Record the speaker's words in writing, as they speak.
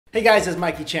Hey guys, it's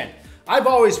Mikexingchen. I've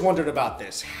always wondered about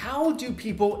this. How do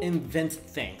people invent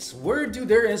things? Where do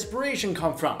their inspiration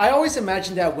come from? I always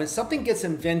imagine that when something gets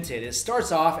invented, it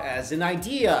starts off as an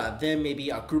idea, then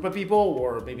maybe a group of people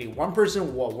or maybe one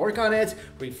person will work on it,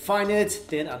 refine it,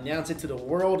 then announce it to the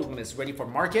world when it's ready for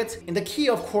market. And the key,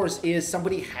 of course, is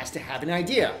somebody has to have an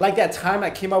idea. Like that time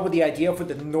I came up with the idea for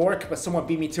the Nork, but someone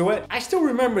beat me to it. I still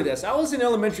remember this. I was in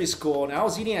elementary school and I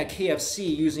was eating at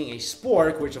KFC using a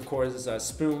spork, which of course is a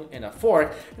spoon and a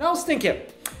fork, and I was thinking,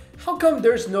 how come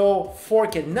there's no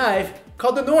fork and knife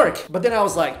called the Nork? But then I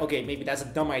was like, okay, maybe that's a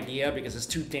dumb idea because it's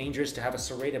too dangerous to have a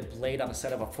serrated blade on the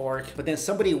side of a fork. But then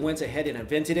somebody went ahead and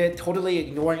invented it, totally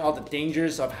ignoring all the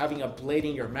dangers of having a blade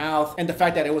in your mouth and the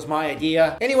fact that it was my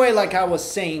idea. Anyway, like I was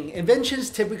saying, inventions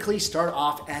typically start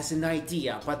off as an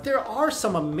idea, but there are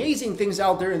some amazing things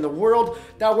out there in the world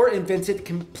that were invented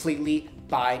completely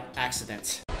by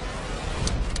accident.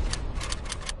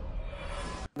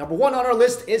 Number one on our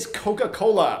list is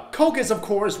Coca-Cola. Coke is of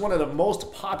course one of the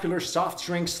most popular soft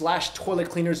drinks / toilet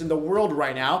cleaners in the world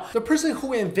right now. The person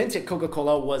who invented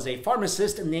Coca-Cola was a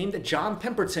pharmacist named John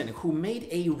Pemberton, who made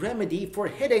a remedy for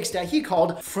headaches that he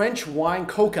called French wine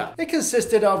coca. It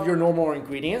consisted of your normal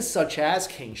ingredients such as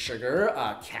cane sugar,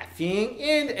 caffeine,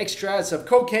 and extracts of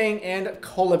cocaine and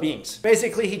cola beans.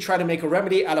 Basically, he tried to make a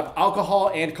remedy out of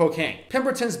alcohol and cocaine.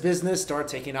 Pemberton's business started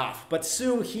taking off, but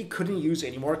soon he couldn't use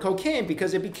any more cocaine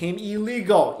because it became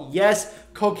illegal. Yes,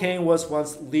 cocaine was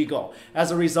once legal.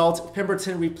 As a result,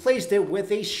 Pemberton replaced it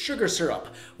with a sugar syrup.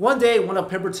 One day, one of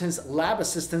Pemberton's lab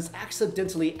assistants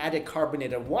accidentally added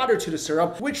carbonated water to the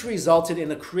syrup, which resulted in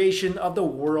the creation of the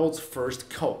world's first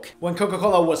Coke. When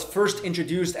Coca-Cola was first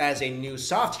introduced as a new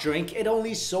soft drink, it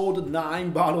only sold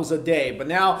 9 bottles a day, but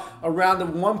now around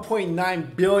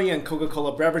 1.9 billion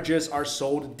Coca-Cola beverages are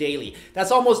sold daily.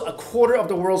 That's almost a quarter of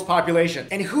the world's population.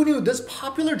 And who knew this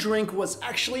popular drink was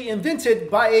actually invented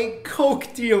by a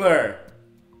Coke dealer?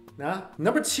 Nah.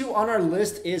 Number 2 on our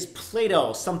list is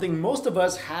Play-Doh, something most of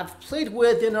us have played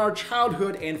with in our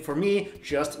childhood, and for me,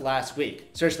 just last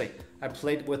week. Seriously, I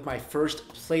played with my first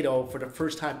Play-Doh for the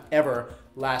first time ever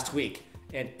last week,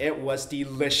 and it was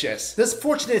delicious. This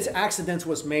fortunate accident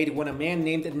was made when a man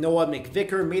named Noah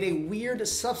McVicker made a weird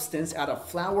substance out of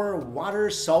flour, water,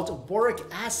 salt, boric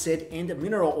acid, and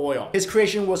mineral oil. His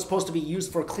creation was supposed to be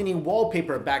used for cleaning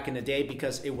wallpaper back in the day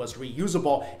because it was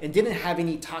reusable and didn't have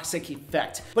any toxic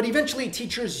effect. But eventually,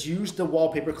 teachers used the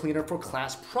wallpaper cleaner for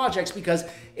class projects because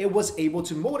it was able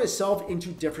to mold itself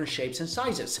into different shapes and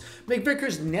sizes.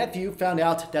 McVicker's nephew found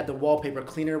out that the wallpaper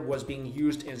cleaner was being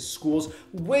used in schools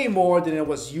way more than it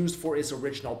was used for its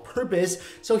original purpose,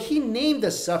 so he named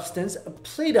the substance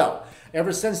Play-Doh.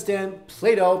 Ever since then,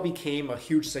 Play-Doh became a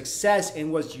huge success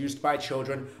and was used by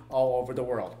children all over the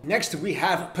world. Next, we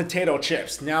have potato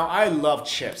chips. Now, I love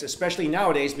chips, especially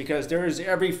nowadays because there is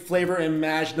every flavor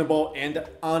imaginable and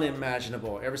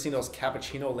unimaginable. Ever seen those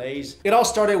cappuccino lays? It all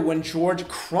started when George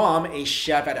Crumb, a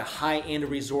chef at a high-end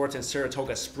resort in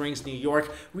Saratoga Springs, New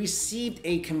York, received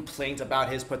a complaint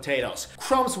about his potatoes.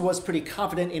 Crumbs was pretty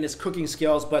confident in his cooking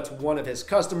skills, but one of his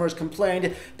customers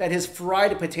complained that his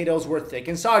fried potatoes were thick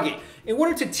and soggy. In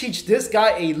order to teach this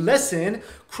guy a lesson,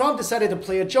 Crumb decided to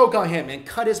play a joke on him and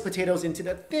cut his potatoes into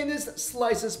the thinnest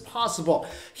slices possible.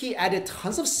 He added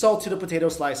tons of salt to the potato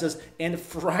slices and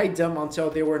fried them until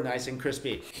they were nice and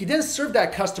crispy. He then served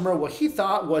that customer what he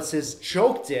thought was his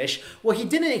joke dish. What he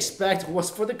didn't expect was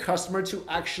for the customer to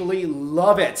actually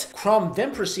love it. Crumb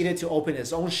then proceeded to open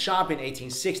his own shop in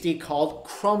 1860 called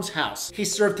Crumb's House. He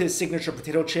served his signature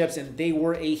potato chips and they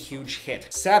were a huge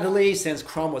hit. Sadly, since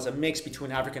Crumb was a mix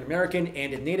between African American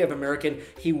and Native American,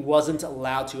 he wasn't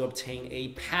allowed to obtain a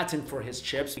patent for his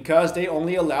chips because they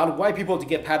only allowed white people to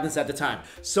get patents at the time.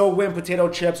 So when potato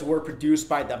chips were produced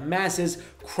by the masses,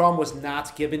 Crumb was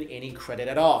not given any credit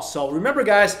at all. So remember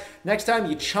guys, next time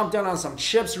you chomp down on some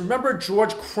chips, remember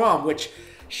George Crumb, which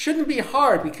shouldn't be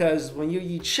hard because when you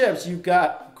eat chips, you've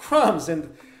got crumbs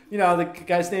and you know, the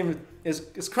guy's name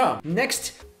is Crumb.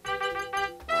 Next,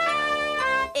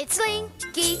 it's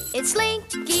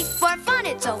Slinky, for fun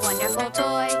it's a wonderful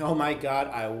toy. Oh my god,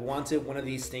 I wanted one of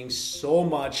these things so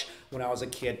much when I was a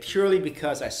kid, purely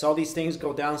because I saw these things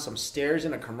go down some stairs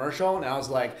in a commercial and I was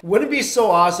like, wouldn't it be so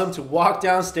awesome to walk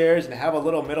downstairs and have a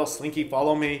little metal Slinky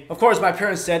follow me? Of course, my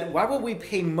parents said, why would we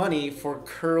pay money for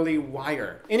curly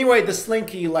wire? Anyway, the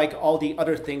Slinky, like all the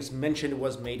other things mentioned,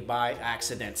 was made by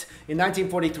accident. In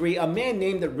 1943, a man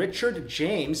named Richard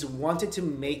James wanted to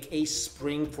make a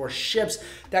spring for ships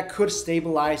that could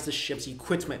stabilize the ship's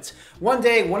equipment. One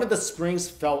day, one of the springs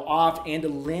fell off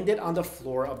and landed on the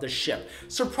floor of the ship.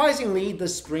 Surprisingly, the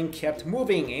spring kept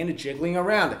moving and jiggling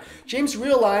around. James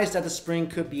realized that the spring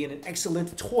could be an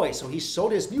excellent toy, so he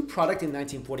sold his new product in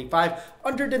 1945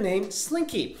 under the name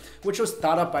Slinky, which was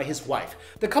thought up by his wife.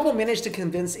 The couple managed to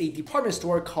convince a department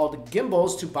store called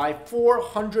Gimbel's to buy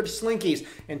 400 Slinkies,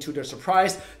 and to their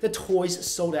surprise, the toys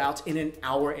sold out in an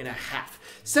hour and a half.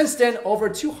 Since then, over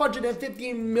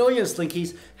 250 million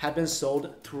Slinkies have been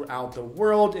sold throughout the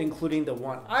world, including the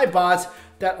one I bought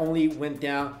that only went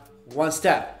down one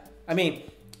step. I mean,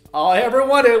 all I ever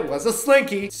wanted was a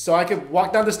Slinky so I could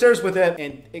walk down the stairs with it,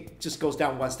 and it just goes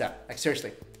down one step. Like,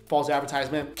 seriously. False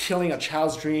advertisement, killing a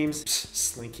child's dreams. Psst,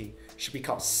 Slinky should be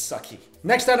called Sucky.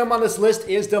 Next item on this list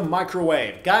is the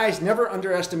microwave. Guys, never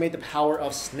underestimate the power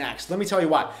of snacks. Let me tell you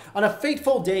why. On a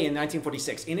fateful day in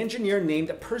 1946, an engineer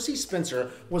named Percy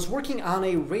Spencer was working on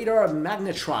a radar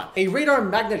magnetron. A radar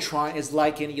magnetron is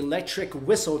like an electric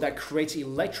whistle that creates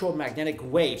electromagnetic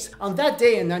waves. On that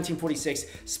day in 1946,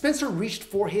 Spencer reached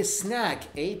for his snack,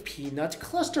 a peanut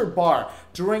cluster bar,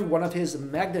 during one of his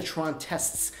magnetron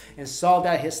tests and saw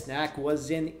that his snack was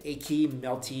an achy,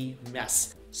 melty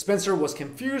mess. Spencer was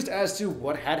confused as to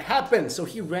what had happened, so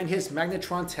he ran his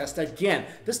magnetron test again,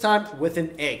 this time with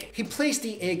an egg. He placed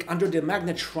the egg under the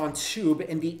magnetron tube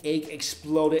and the egg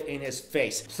exploded in his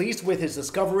face. Pleased with his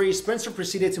discovery, Spencer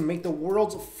proceeded to make the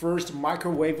world's first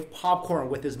microwave popcorn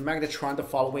with his magnetron the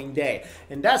following day.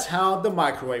 And that's how the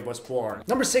microwave was born.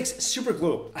 Number 6, super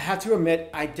glue. I have to admit,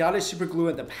 I doubted super glue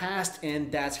in the past, and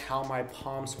that's how my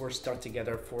palms were stuck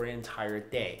together for an entire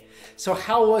day. So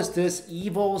how was this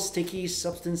evil, sticky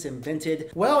substance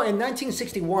invented? Well, in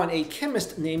 1961, a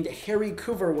chemist named Harry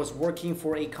Coover was working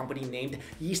for a company named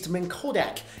Eastman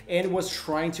Kodak and was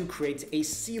trying to create a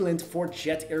sealant for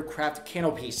jet aircraft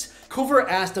canopies. Coover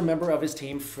asked a member of his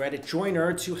team, Fred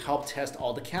Joyner, to help test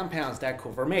all the compounds that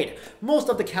Coover made. Most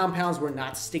of the compounds were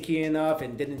not sticky enough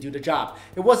and didn't do the job.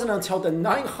 It wasn't until the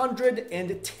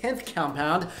 910th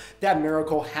compound that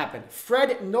miracle happened.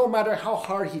 Fred, no matter how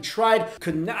hard he tried,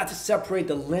 could not separate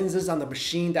the lenses on the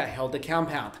machine that held the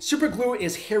compound. Super glue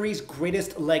is Harry's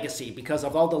greatest legacy because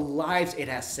of all the lives it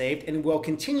has saved and will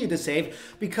continue to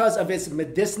save because of its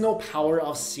medicinal power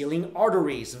of sealing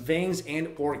arteries, veins, and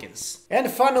organs. And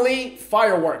finally,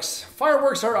 fireworks.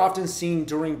 Fireworks are often seen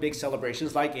during big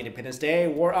celebrations like Independence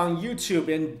Day or on YouTube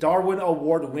in Darwin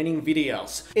Award-winning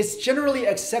videos. It's generally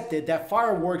accepted that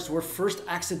fireworks were first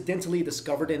accidentally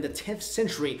discovered in the 10th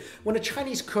century when a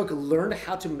Chinese cook learned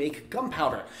how to make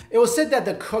gunpowder. It was said that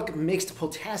the cook mixed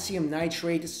potassium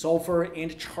nitrate, sulfur,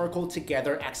 and charcoal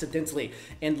together accidentally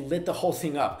and lit the whole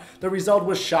thing up. The result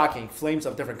was shocking, flames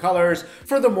of different colors.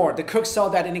 Furthermore, the cook saw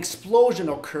that an explosion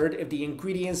occurred if the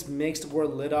ingredients mixed were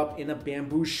lit up in a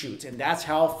bamboo shoot, and that's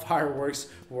how fireworks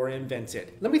were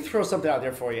invented. Let me throw something out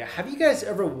there for you. Have you guys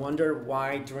ever wondered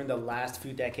why during the last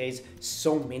few decades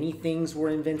so many things were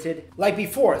invented? Like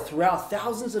before, throughout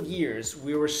thousands of years,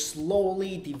 we were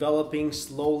slowly developing,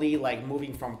 like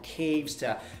moving from caves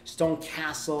to stone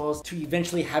castles to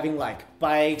eventually having like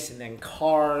bikes and then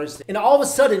cars. And all of a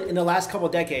sudden, in the last couple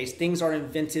of decades, things are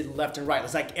invented left and right.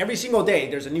 It's like every single day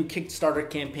there's a new Kickstarter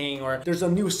campaign or there's a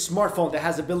new smartphone that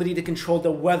has the ability to control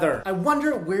the weather. I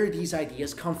wonder where these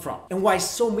ideas come from and why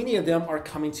so many of them are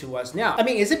coming to us now. I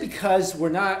mean, is it because we're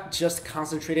not just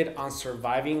concentrated on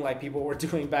surviving like people were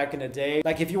doing back in the day?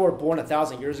 Like if you were born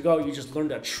 1,000 years ago, you just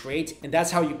learned a trait and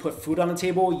that's how you put food on the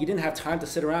table. You didn't have time to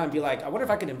sit around and be like, I wonder if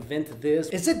I could invent this.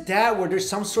 Is it that where there's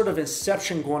some sort of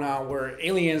inception going on where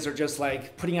aliens are just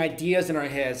like putting ideas in our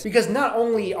heads? Because not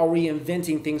only are we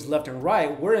inventing things left and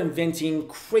right, we're inventing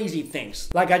crazy things.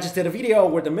 Like I just did a video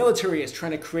where the military is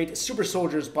trying to create super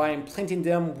soldiers by implanting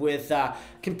them with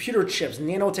computer chips,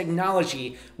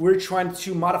 nanotechnology. We're trying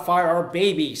to modify our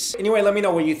babies. Anyway, let me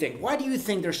know what you think. Why do you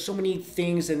think there's so many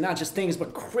things, and not just things,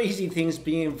 but crazy things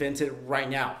being invented right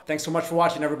now? Thanks so much for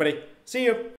watching, everybody. See you.